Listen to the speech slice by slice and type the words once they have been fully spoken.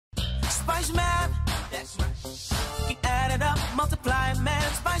Spice math. That's right. You can add it up, multiply it, man.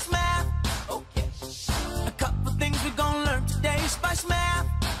 Spice math. Okay. A couple things we're gonna learn today. Spice math.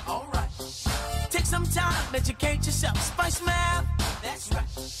 All right. Take some time, educate yourself. Spice math. That's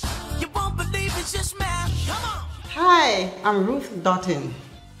right. You won't believe it's just math. Come on. Hi, I'm Ruth Dottin.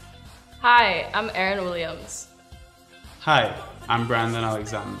 Hi, I'm Aaron Williams. Hi, I'm Brandon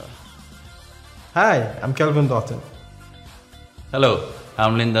Alexander. Hi, I'm Kelvin Dottin. Hello,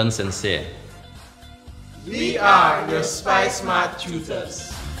 I'm Lyndon Sincere. We are your Spice Math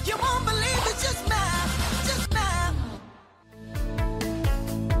tutors. You won't believe it's just math. Just math.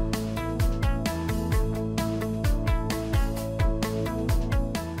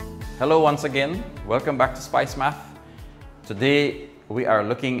 Hello once again, welcome back to Spice Math. Today we are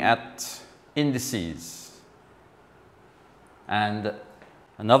looking at indices. And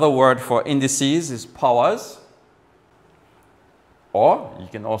another word for indices is powers, or you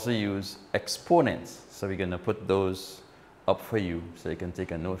can also use exponents. So we're going to put those up for you so you can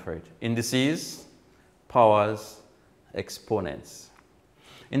take a note for it. Indices, powers, exponents.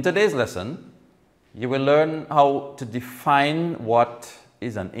 In today's lesson, you will learn how to define what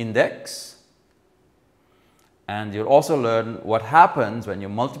is an index, and you'll also learn what happens when you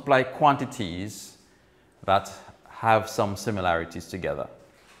multiply quantities that have some similarities together.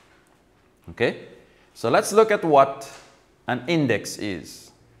 Okay? So let's look at what an index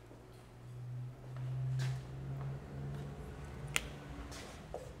is.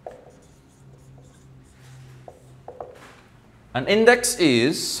 An index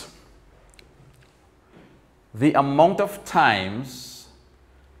is the amount of times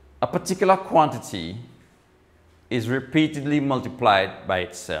a particular quantity is repeatedly multiplied by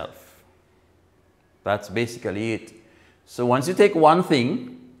itself. That's basically it. So once you take one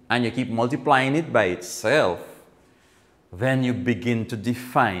thing and you keep multiplying it by itself, then you begin to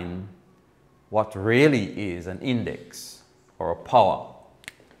define what really is an index or a power.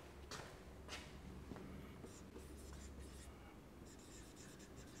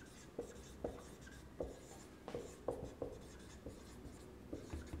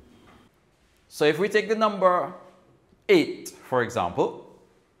 So if we take the number 8, for example,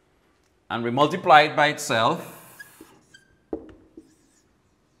 and we multiply it by itself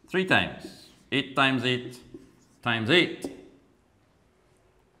 3 times. 8 times 8 times 8.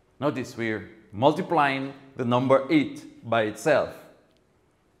 Notice we're multiplying the number 8 by itself.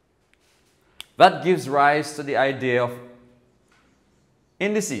 That gives rise to the idea of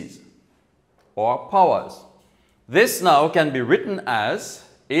indices or powers. This now can be written as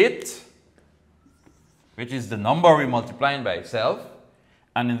 8, which is the number we're multiplying by itself.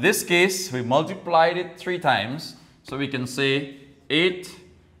 And in this case, we multiplied it 3 times. So we can say 8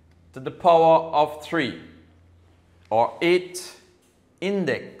 to the power of 3, or 8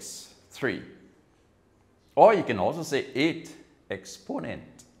 index 3. Or you can also say 8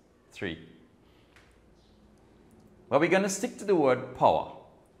 exponent 3. But we're going to stick to the word power.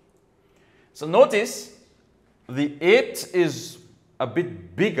 So notice the 8 is a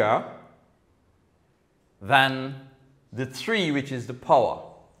bit bigger than the 3, which is the power.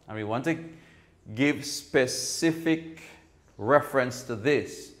 And we want to give specific reference to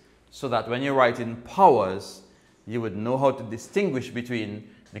this so that when you write in powers, you would know how to distinguish between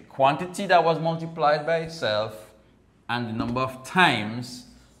the quantity that was multiplied by itself and the number of times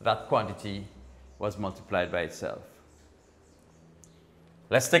that quantity was multiplied by itself.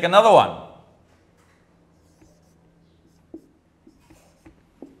 Let's take another one.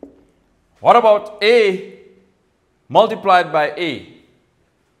 What about A multiplied by A?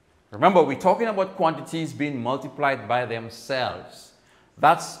 Remember, we're talking about quantities being multiplied by themselves.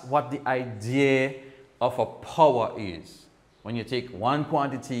 That's what the idea of a power is. When you take one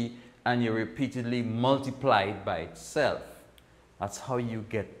quantity and you repeatedly multiply it by itself. That's how you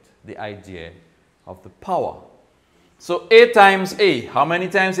get the idea of the power. So A times A, how many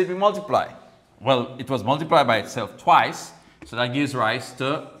times did we multiply? Well, it was multiplied by itself twice, so that gives rise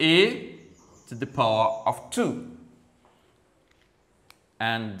to A to the power of 2.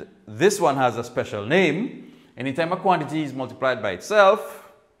 And this one has a special name. Anytime a quantity is multiplied by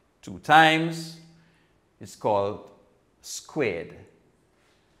itself 2 times, it's called squared.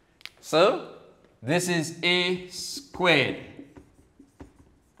 So this is A squared.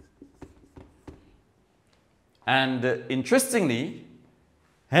 And interestingly,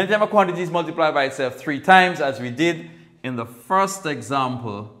 anytime a quantity is multiplied by itself 3 times, as we did in the first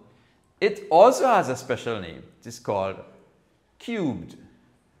example, it also has a special name. It is called cubed.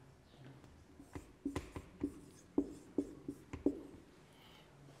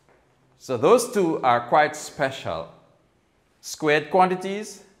 So those two are quite special. Squared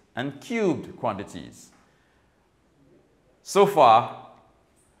quantities and cubed quantities. So far,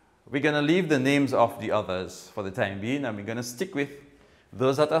 we're going to leave the names of the others for the time being, and we're going to stick with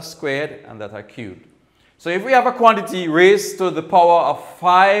those that are squared and that are cubed. So if we have a quantity raised to the power of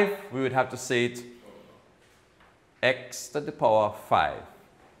 5, we would have to say it x to the power of 5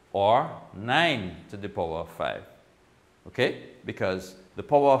 or 9 to the power of 5. Okay? Because the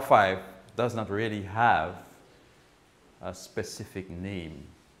power of 5 does not really have a specific name.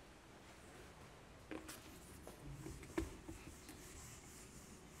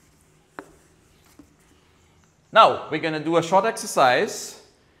 Now, we're going to do a short exercise.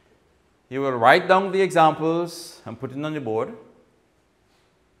 You will write down the examples and put it on the board,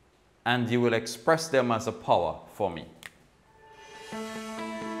 and you will express them as a power for me.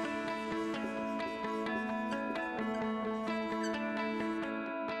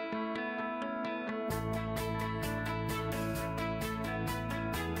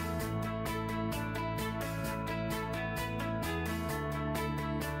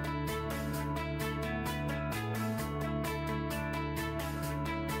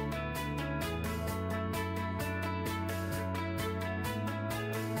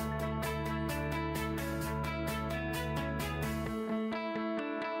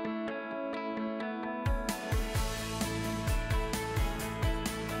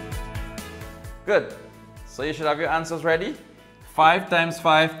 Good. So you should have your answers ready. 5 times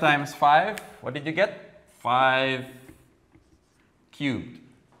 5 times 5. What did you get? 5 cubed.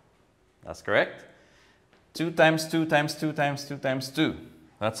 That's correct. 2 times 2 times 2 times 2 times 2.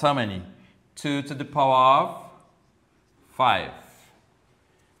 That's how many? 2 to the power of 5.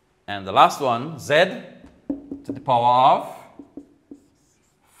 And the last one, z to the power of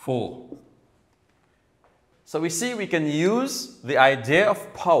 4. So we see we can use the idea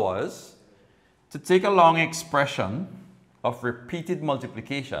of powers to take a long expression of repeated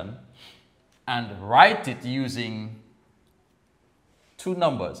multiplication and write it using two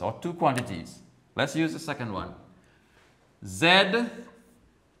numbers or two quantities. Let's use the second one. Z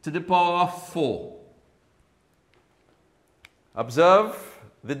to the power of 4. Observe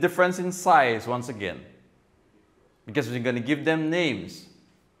the difference in size once again, because we're going to give them names.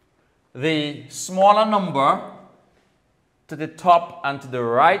 The smaller number to the top and to the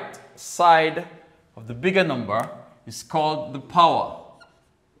right side of the bigger number is called the power,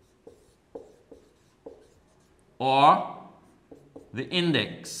 or the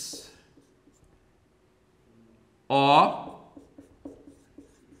index, or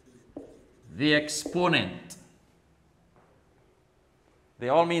the exponent. They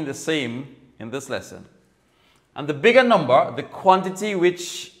all mean the same in this lesson. And the bigger number, the quantity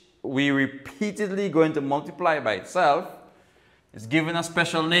which we repeatedly going to multiply by itself, is given a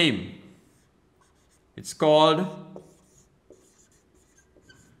special name. It's called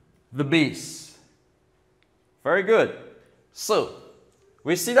the base. Very good. So,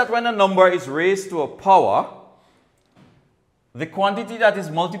 we see that when a number is raised to a power, the quantity that is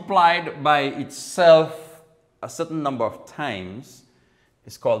multiplied by itself a certain number of times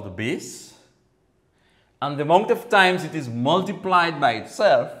is called the base. And the amount of times it is multiplied by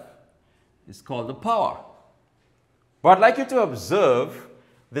itself is called the power. But I'd like you to observe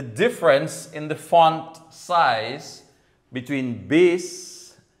the difference in the font size between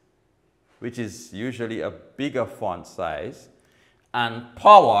base, which is usually a bigger font size, and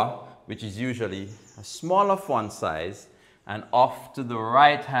power, which is usually a smaller font size and off to the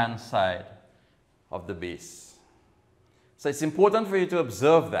right-hand side of the base. So it's important for you to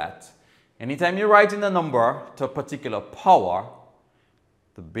observe that. Anytime you write in a number to a particular power,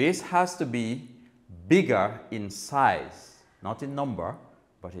 the base has to be bigger in size, not in number,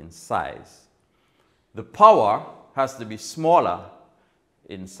 but in size. The power has to be smaller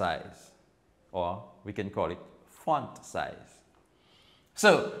in size, or we can call it font size.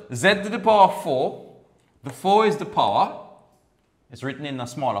 So, z to the power of 4, the 4 is the power, it's written in a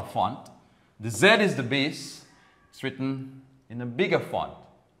smaller font. The z is the base, it's written in a bigger font.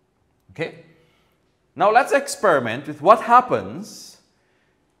 Okay? Now let's experiment with what happens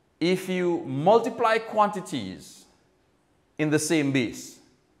if you multiply quantities in the same base.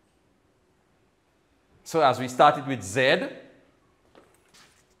 So as we started with z,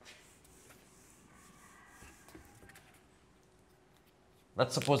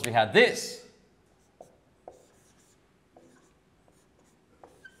 let's suppose we had this.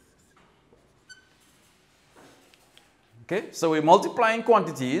 Okay, so we're multiplying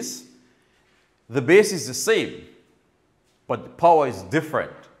quantities. The base is the same, but the power is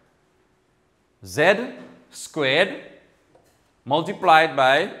different. Z squared multiplied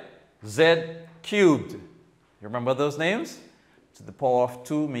by z cubed. You remember those names? to the power of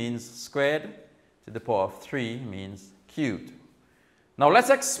 2 means squared, to the power of 3 means cubed. Now let's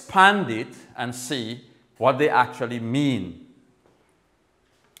expand it and see what they actually mean.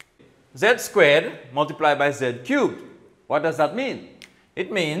 Z squared multiplied by Z cubed. What does that mean?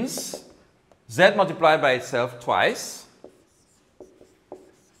 It means Z multiplied by itself twice,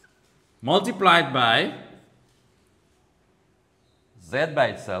 multiplied by Z by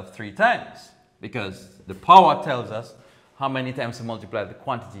itself 3 times, because the power tells us how many times to multiply the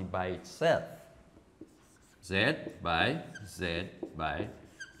quantity by itself. Z by Z by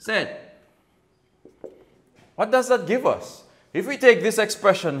Z. What does that give us? If we take this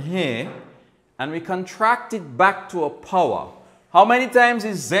expression here and we contract it back to a power, how many times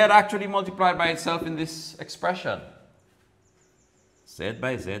is Z actually multiplied by itself in this expression? Z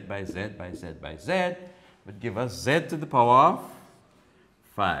by Z by Z by Z by Z would give us Z to the power of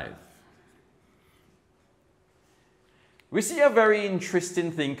 5. We see a very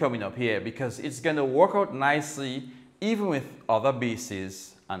interesting thing coming up here because it's going to work out nicely even with other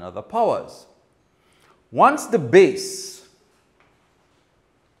bases and other powers. Once the base,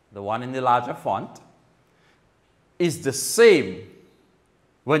 the one in the larger font, is the same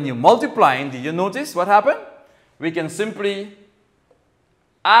when you're multiplying, did you notice what happened? We can simply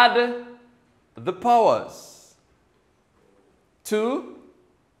add the powers. 2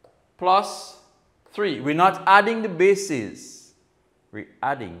 plus 3. We're not adding the bases, we're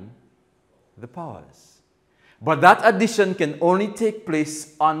adding the powers. But that addition can only take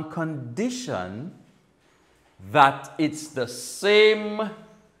place on condition that it's the same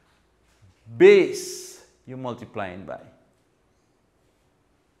base you're multiplying by.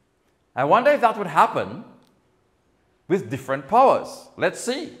 I wonder if that would happen with different powers. Let's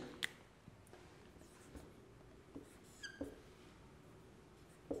see.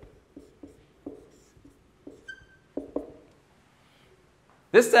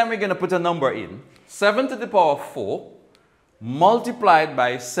 This time we're going to put a number in. 7 to the power of 4 multiplied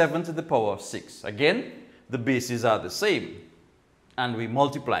by 7 to the power of 6. Again, the bases are the same and we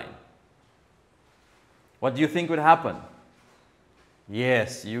multiply. What do you think would happen?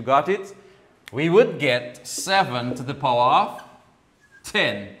 Yes, you got it. We would get 7 to the power of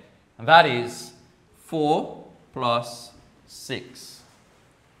 10. And that is 4 plus 6.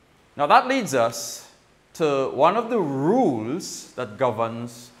 Now that leads us to one of the rules that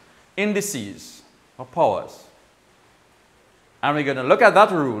governs indices or powers. And we're going to look at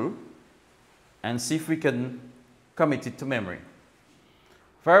that rule and see if we can commit it to memory.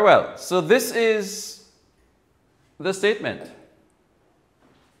 Very well. So this is the statement.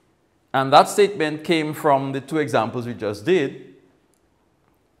 And that statement came from the 2 examples we just did,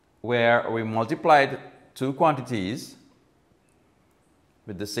 where we multiplied 2 quantities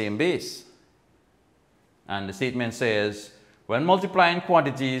with the same base. And the statement says, when multiplying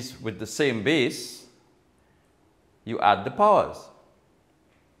quantities with the same base, you add the powers.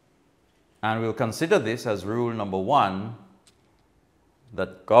 And we'll consider this as rule number 1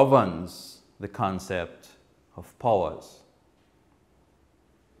 that governs the concept of powers.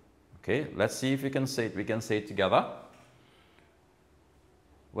 Okay, let's see if we can say it. We can say it together.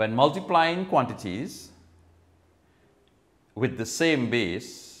 When multiplying quantities with the same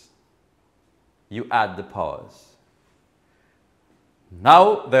base, you add the powers.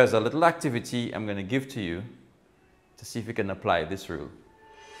 Now there's a little activity I'm going to give to you to see if you can apply this rule.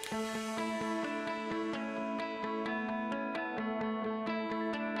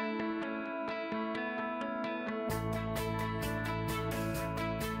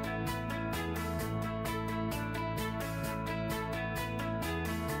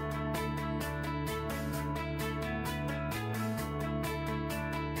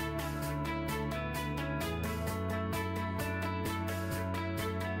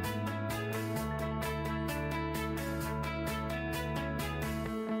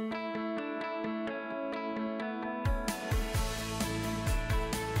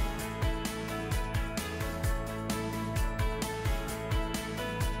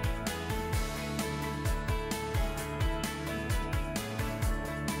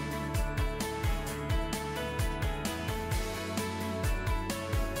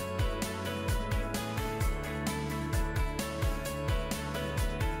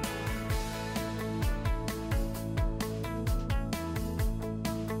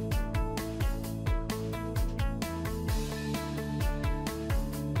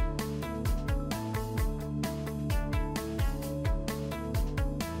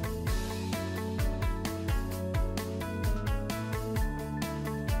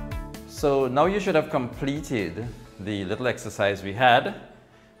 So now you should have completed the little exercise we had.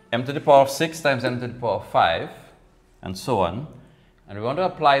 M to the power of 6 times m to the power of 5, and so on. And we want to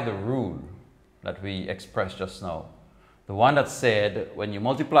apply the rule that we expressed just now. The one that said when you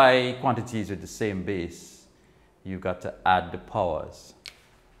multiply quantities with the same base, you've got to add the powers.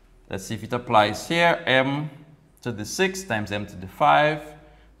 Let's see if it applies here. M to the 6 times m to the 5.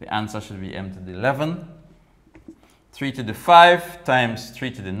 The answer should be m to the 11. 3 to the 5 times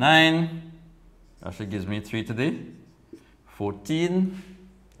 3 to the 9. Actually gives me 3 to the 14.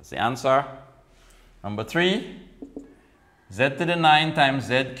 That's the answer. Number 3. Z to the 9 times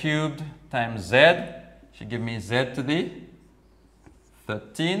z cubed times z should give me z to the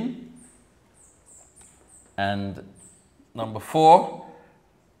 13. And number 4,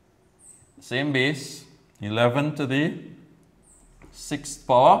 same base, 11 to the 6th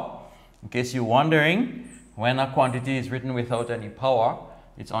power. In case you're wondering, when a quantity is written without any power,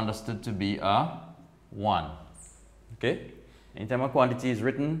 it's understood to be a 1. Okay? Anytime a quantity is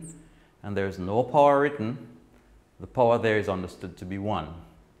written and there is no power written, the power there is understood to be 1.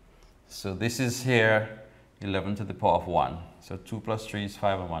 So this is here 11 to the power of 1. So 2 plus 3 is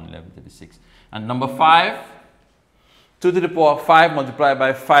 5 and 1, 11 to the 6. And number 5, 2 to the power of 5 multiplied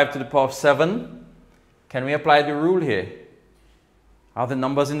by 5 to the power of 7. Can we apply the rule here? Are the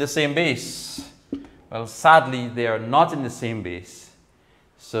numbers in the same base? Well, sadly, they are not in the same base.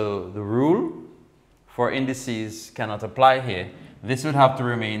 So the rule for indices cannot apply here. This would have to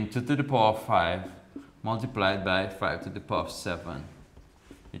remain 2 to the power of 5 multiplied by 5 to the power of 7.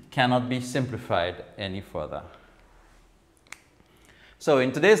 It cannot be simplified any further. So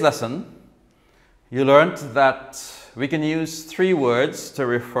in today's lesson, you learned that we can use 3 words to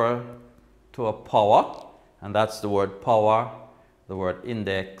refer to a power, and that's the word power, the word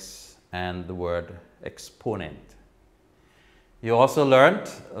index, and the word exponent. You also learned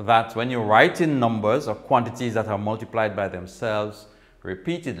that when you write in numbers or quantities that are multiplied by themselves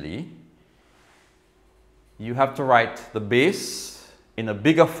repeatedly, you have to write the base in a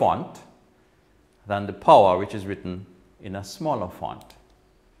bigger font than the power, which is written in a smaller font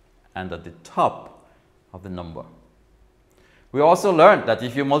and at the top of the number. We also learned that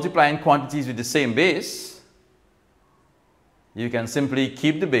if you're multiplying quantities with the same base, you can simply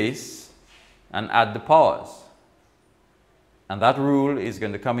keep the base and add the powers. And that rule is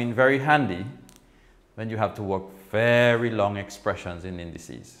going to come in very handy when you have to work very long expressions in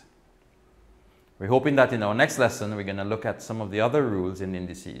indices. We're hoping that in our next lesson, we're going to look at some of the other rules in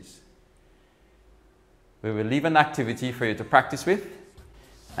indices. We will leave an activity for you to practice with,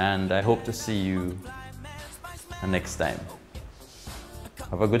 and I hope to see you next time.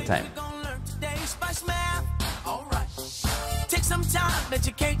 Have a good time. Take some time,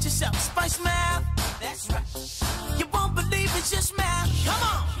 educate yourself. Spice math, that's right. You won't believe it's just math. Come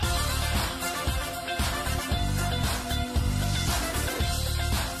on.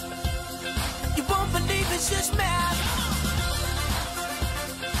 You won't believe it's just math.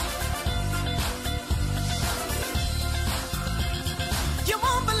 You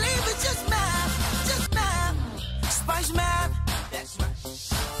won't believe it's just math, Spice math, that's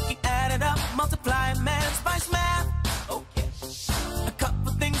right. You add it up, multiply, man, spice math. Okay. A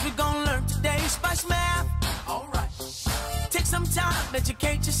couple things we're gonna learn today, spice math. Alright. Take some time,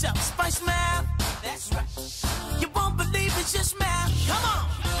 educate yourself, spice math. That's right. You won't believe it's just math. Come on.